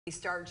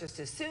Start just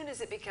as soon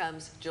as it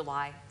becomes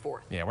July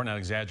 4th. Yeah, we're not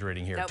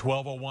exaggerating here. Nope.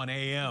 12:01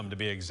 a.m. to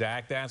be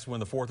exact. That's when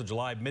the 4th of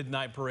July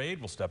midnight parade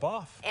will step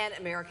off. And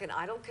American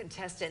Idol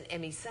contestant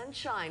Emmy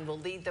Sunshine will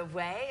lead the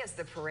way as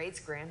the parade's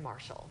grand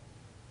marshal.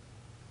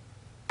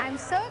 I'm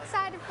so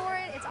excited for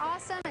it. It's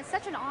awesome. It's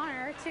such an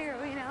honor too,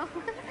 you know.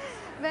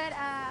 But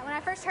when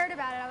I first heard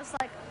about it, I was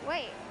like,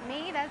 wait,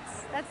 me?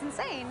 That's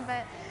insane.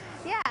 But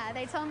yeah,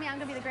 they told me I'm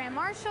going to be the grand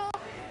marshal,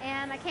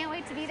 and I can't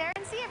wait to be there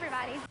and see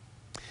everybody.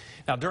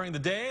 Now, during the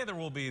day, there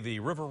will be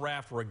the River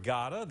Raft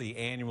Regatta, the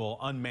annual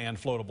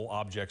unmanned floatable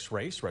objects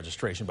race.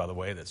 Registration, by the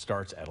way, that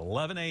starts at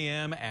 11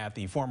 a.m. at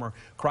the former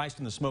Christ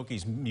in the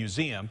Smokies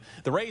Museum.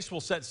 The race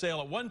will set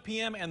sail at 1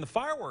 p.m. and the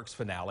fireworks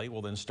finale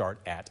will then start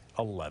at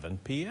 11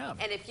 p.m.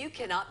 And if you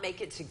cannot make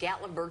it to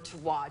Gatlinburg to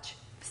watch,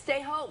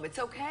 stay home. It's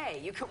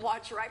okay. You can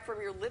watch right from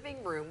your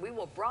living room. We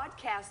will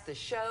broadcast the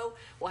show.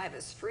 We'll have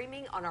it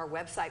streaming on our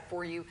website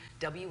for you,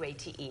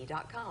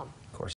 WATE.com. Of course.